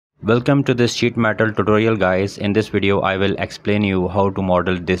Welcome to this sheet metal tutorial guys. In this video I will explain you how to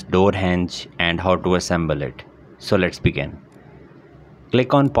model this door hinge and how to assemble it. So let's begin.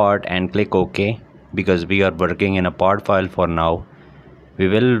 Click on part and click OK because we are working in a part file for now. We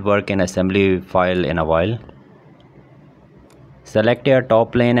will work in assembly file in a while. Select your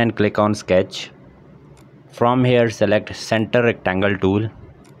top plane and click on sketch. From here select center rectangle tool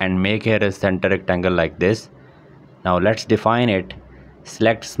and make here a center rectangle like this. Now let's define it.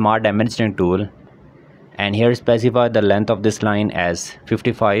 Select smart dimensioning tool and here specify the length of this line as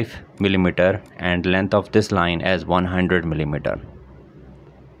 55 mm and length of this line as 100 mm.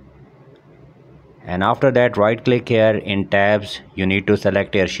 And after that right click here in tabs, you need to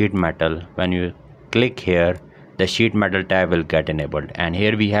select your sheet metal. When you click here, the sheet metal tab will get enabled, and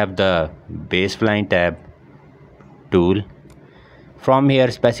here we have the base Flange tab tool. From here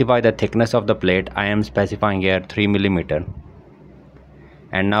specify the thickness of the plate. I am specifying here 3 mm.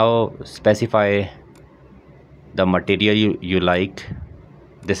 And now specify the material you like.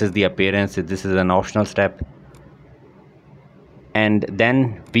 This is the appearance, this is an optional step. And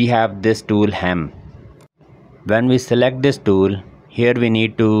then we have this tool hem. When we select this tool, here we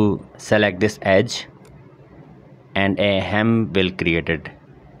need to select this edge and a hem will create it.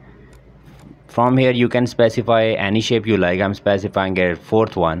 From here you can specify any shape you like. I'm specifying here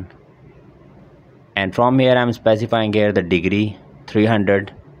fourth one, and from here I'm specifying here the degree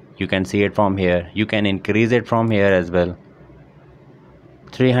 300. You can see it from here. You can increase it from here as well.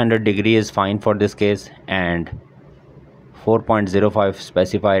 300 degree is fine for this case, and 4.05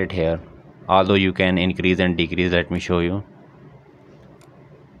 specify it here, although you can increase and decrease. Let me show you.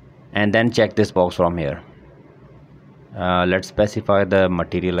 And then check this box from here. Let's specify the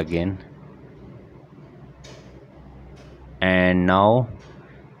material again, and now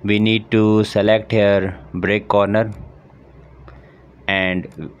we need to select here break corner,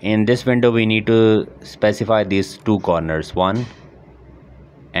 and in this window we need to specify these two corners, 1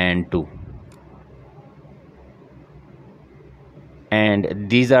 and 2, and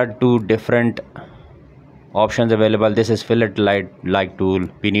these are two different options available. This is fillet like tool.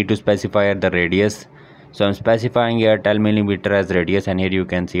 We need to specify the radius, so I'm specifying here 10 mm as radius, and here you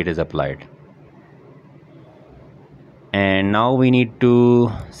can see it is applied. And now we need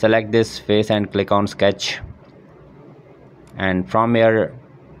to select this face and click on sketch, and from here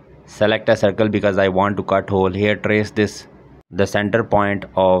select a circle because I want to cut hole. Here trace this the center point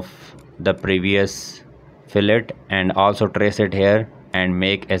of the previous fillet, and also trace it here and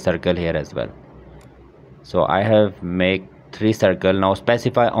make a circle here as well. So I have make 3 circle. Now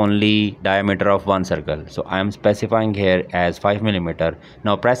specify only diameter of one circle, so I am specifying here as 5 mm.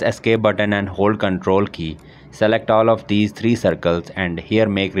 Now press escape button and hold control key. Select all of these 3 circles and here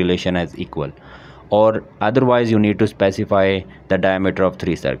make relation as equal, or otherwise you need to specify the diameter of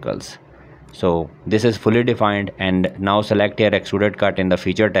 3 circles. So this is fully defined, and now select here extruded cut in the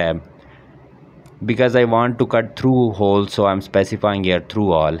feature tab. Because I want to cut through holes, so I'm specifying here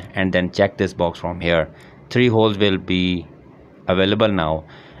through all, and then check this box from here. 3 holes will be available now.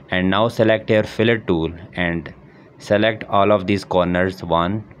 And now select here fillet tool and select all of these corners,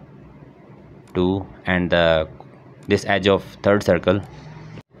 1, 2 and this edge of third circle.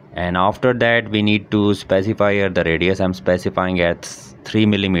 And after that we need to specify here the radius. I'm specifying at 3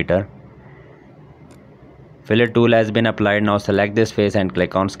 mm. Fillet tool has been applied. Now select this face and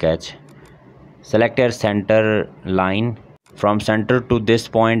click on sketch. Select your center line from center to this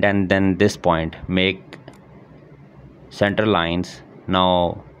point and then this point. Make center lines.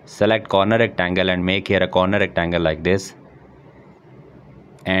 Now select corner rectangle and make here a corner rectangle like this.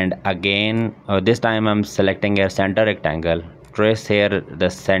 And again this time I'm selecting a center rectangle. Trace here the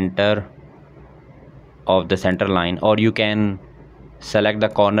center of the center line, or you can select the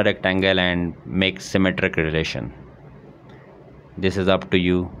corner rectangle and make symmetric relation. This is up to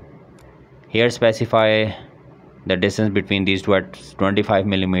you. Here specify the distance between these two at 25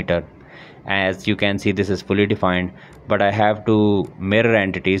 mm. As you can see, this is fully defined, but I have to mirror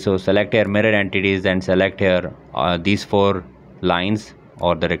entities, so select here mirror entities and select here these 4 lines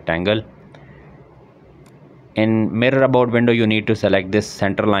or the rectangle. In mirror about window you need to select this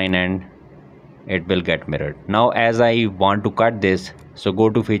center line and it will get mirrored. Now as I want to cut this, so go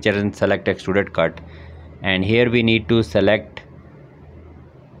to feature and select extruded cut, and here we need to select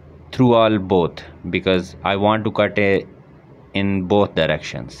through all both because I want to cut in both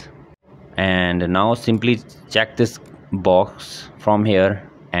directions. And now simply check this box from here,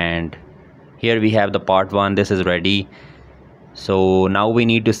 and here we have the part 1. This is ready. So now we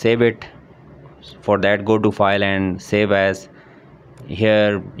need to save it. For that go to file and save as.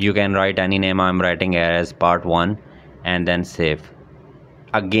 Here you can write any name. I'm writing here as part 1 and then save.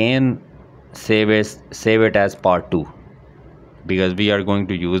 again save it as part 2, because we are going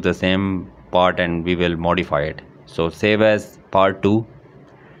to use the same part and we will modify it. So save as part 2.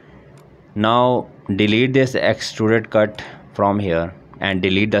 Now delete this extruded cut from here and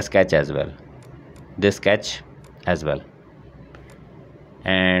delete the sketch as well, this sketch as well.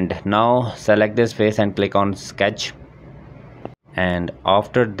 And now select this face and click on sketch, and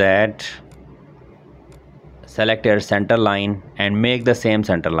after that select your center line and make the same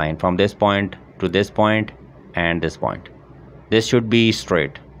center line from this point to this point and this point. This should be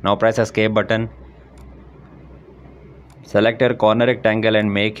straight. Now press escape button, select your corner rectangle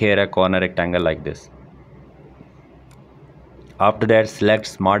and make here a corner rectangle like this. After that select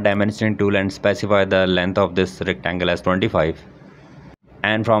smart dimensioning tool and specify the length of this rectangle as 25,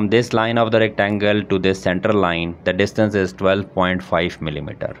 and from this line of the rectangle to this center line the distance is 12.5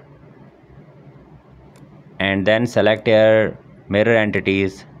 millimeter. And then select your mirror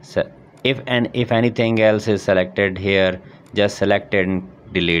entities. If anything else is selected here, just select it and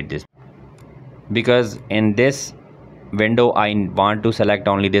delete this, because in this window I want to select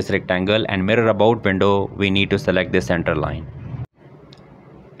only this rectangle, and mirror about window we need to select this center line,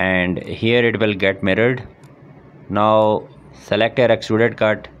 and here it will get mirrored. Now select your extruded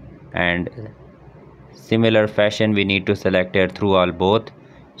cut, and similar fashion we need to select here through all both,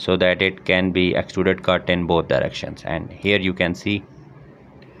 so that it can be extruded cut in both directions. And here you can see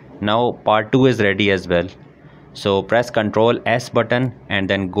now part 2 is ready as well. So press Ctrl S button and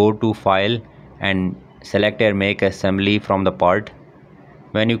then go to file and select your make assembly from the part.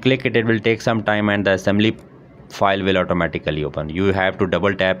 When you click it, it will take some time and the assembly file will automatically open. You have to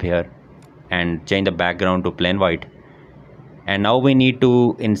double tap here and change the background to plain white. And now we need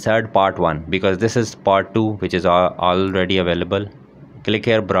to insert part 1, because this is part 2 which is already available. Click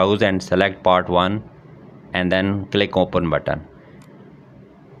here browse and select part 1 and then click open button.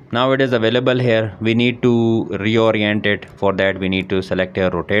 Now it is available here. We need to reorient it. For that we need to select your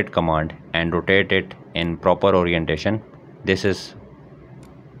rotate command and rotate it in proper orientation. This is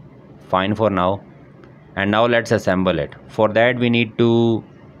fine for now. And now let's assemble it. For that we need to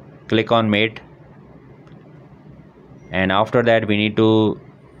click on mate, and after that we need to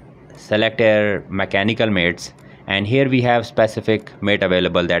select our mechanical mates, and here we have specific mate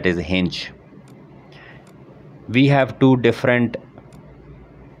available, that is hinge. We have two different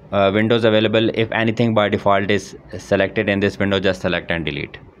windows available. If anything by default is selected in this window, just select and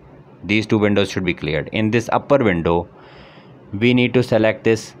delete. These two windows should be cleared. In this upper window we need to select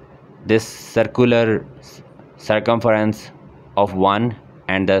this circular circumference of one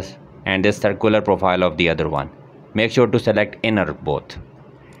and this circular profile of the other one. Make sure to select inner both.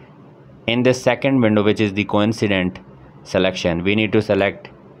 In this second window, which is the coincident selection, we need to select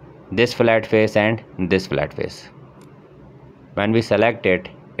this flat face and this flat face. When we select it,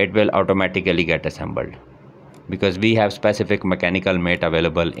 it will automatically get assembled, because we have specific mechanical mate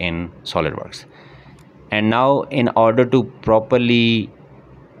available in SolidWorks. And now in order to properly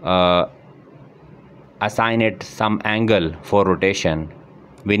assign it some angle for rotation,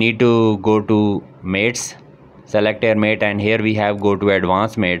 we need to go to mates, select your mate, and here we have go to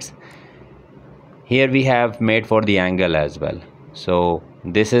advanced mates. Here we have mate for the angle as well. So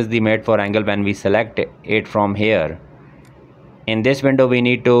this is the mate for angle. When we select it from here, in this window we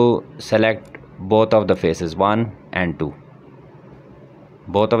need to select both of the faces, 1 and 2.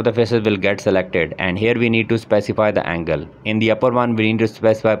 Both of the faces will get selected, and here we need to specify the angle. In the upper one we need to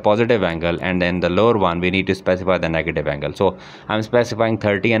specify positive angle, and then the lower one we need to specify the negative angle. So I'm specifying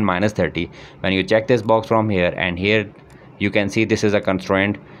 30 and minus 30. When you check this box from here, and here you can see this is a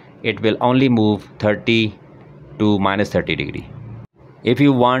constraint, it will only move 30 to minus 30 degree. If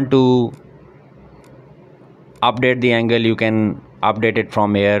you want to update the angle, you can update it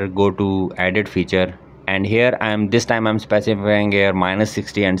from here. Go to edit feature, and here this time I'm specifying here minus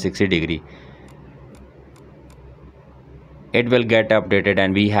 60 and 60 degree. It will get updated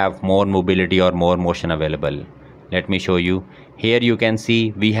and we have more mobility or more motion available. Let me show you. Here you can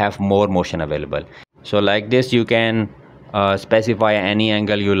see we have more motion available. So like this you can specify any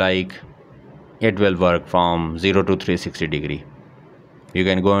angle you like. It will work from 0 to 360 degree. You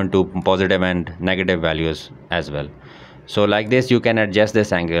can go into positive and negative values as well. So like this you can adjust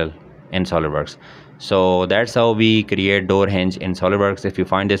this angle in SolidWorks. So that's how we create door hinge in SolidWorks. If you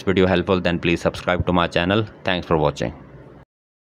find this video helpful, then please subscribe to my channel. Thanks for watching.